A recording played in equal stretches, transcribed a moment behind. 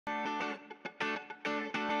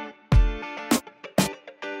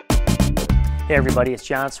Hey everybody, it's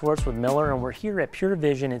John Swartz with Miller, and we're here at Pure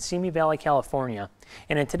Vision in Simi Valley, California.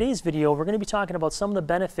 And in today's video, we're going to be talking about some of the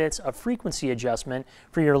benefits of frequency adjustment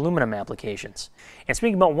for your aluminum applications. And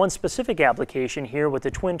speaking about one specific application here with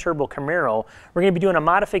the twin turbo Camaro, we're going to be doing a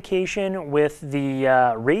modification with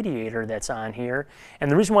the radiator that's on here. And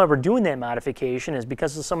the reason why we're doing that modification is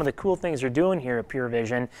because of some of the cool things they're doing here at Pure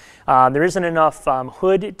Vision. There isn't enough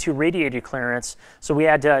hood to radiator clearance, so we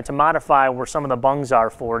had to modify where some of the bungs are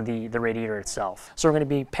for the radiator itself. So we're going to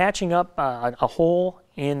be patching up a hole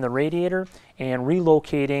in the radiator and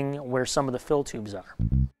relocating where some of the fill tubes are.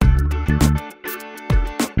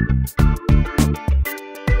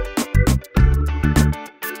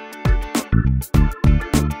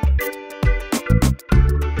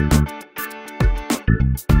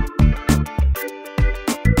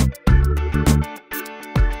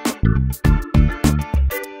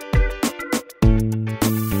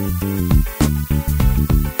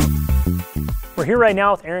 We're here right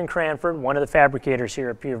now with Aaron Cranford, one of the fabricators here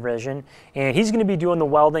at Pure Vision, and he's going to be doing the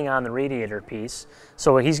welding on the radiator piece.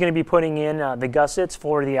 So he's going to be putting in the gussets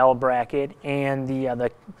for the L bracket and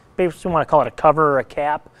the basically want to call it a cover or a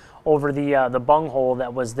cap over the bung hole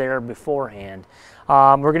that was there beforehand.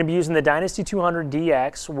 We're going to be using the Dynasty 200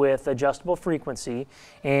 DX with adjustable frequency,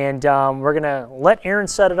 and we're going to let Aaron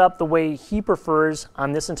set it up the way he prefers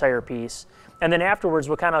on this entire piece. And then afterwards,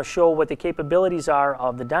 we'll kind of show what the capabilities are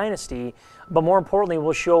of the Dynasty, but more importantly,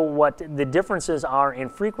 we'll show what the differences are in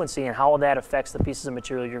frequency and how that affects the pieces of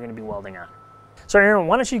material you're going to be welding on. So Aaron,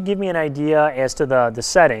 why don't you give me an idea as to the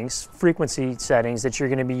settings, frequency settings that you're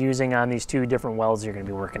going to be using on these two different welds you're going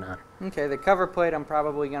to be working on. Okay, the cover plate I'm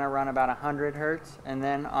probably going to run about 100 hertz, and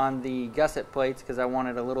then on the gusset plates, because I want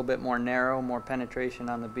it a little bit more narrow, more penetration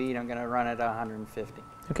on the bead, I'm going to run it at 150.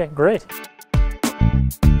 Okay, great.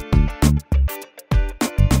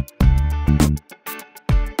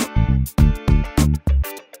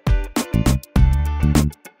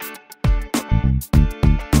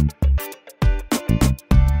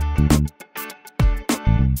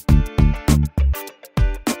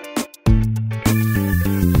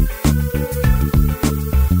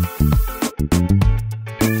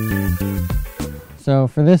 So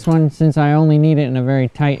for this one, since I only need it in a very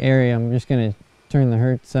tight area, I'm just going to turn the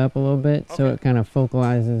hertz up a little bit, okay, so it kind of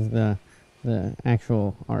focalizes the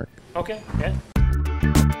actual arc. Okay, yeah.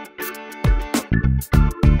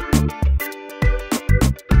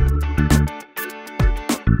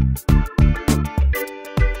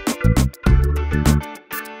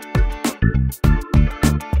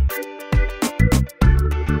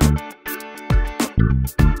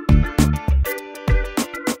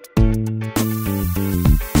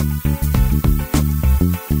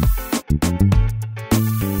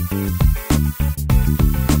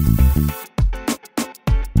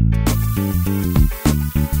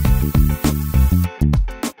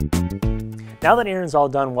 Now that Aaron's all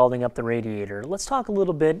done welding up the radiator, let's talk a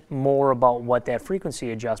little bit more about what that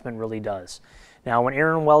frequency adjustment really does. Now, when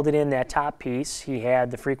Aaron welded in that top piece, he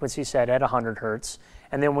had the frequency set at 100 hertz,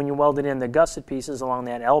 and then when you welded in the gusset pieces along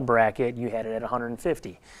that L bracket, you had it at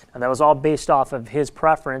 150. Now, that was all based off of his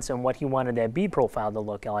preference and what he wanted that bead profile to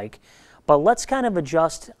look like. But let's kind of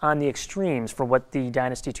adjust on the extremes for what the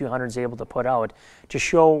Dynasty 200 is able to put out to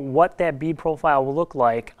show what that bead profile will look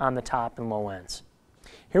like on the top and low ends.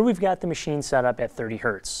 Here we've got the machine set up at 30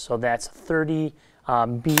 hertz, so that's 30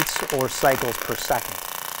 beats or cycles per second.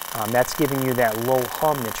 That's giving you that low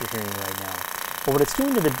hum that you're hearing right now. But what it's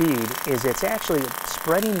doing to the bead is it's actually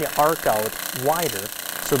spreading the arc out wider,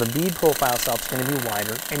 so the bead profile itself is going to be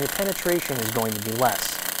wider and your penetration is going to be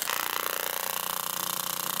less.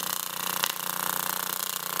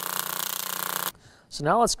 So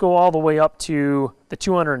now let's go all the way up to the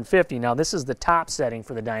 250. Now this is the top setting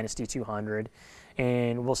for the Dynasty 200.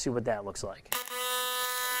 And we'll see what that looks like.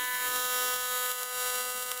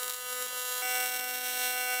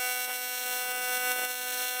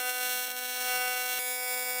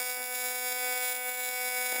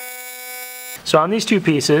 So on these two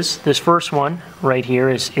pieces, this first one right here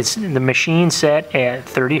it's the machine set at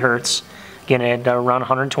 30 hertz, again at around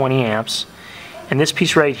 120 amps. And this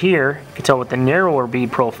piece right here, you can tell with the narrower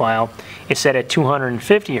bead profile, it's set at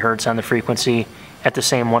 250 hertz on the frequency at the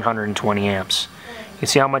same 120 amps. You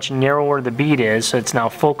see how much narrower the bead is, so it's now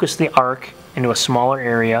focused the arc into a smaller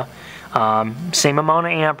area. Same amount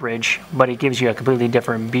of amperage, but it gives you a completely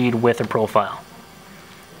different bead width and profile.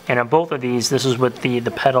 And on both of these, this is with the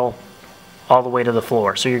pedal all the way to the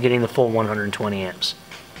floor, so you're getting the full 120 amps.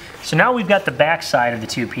 So now we've got the back side of the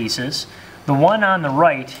two pieces. The one on the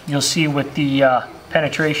right, you'll see with the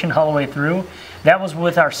penetration all the way through, that was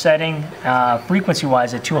with our setting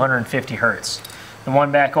frequency-wise at 250 hertz. The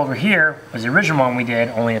one back over here was the original one we did,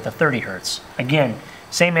 only at the 30 hertz. Again,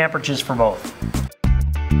 same amperages for both.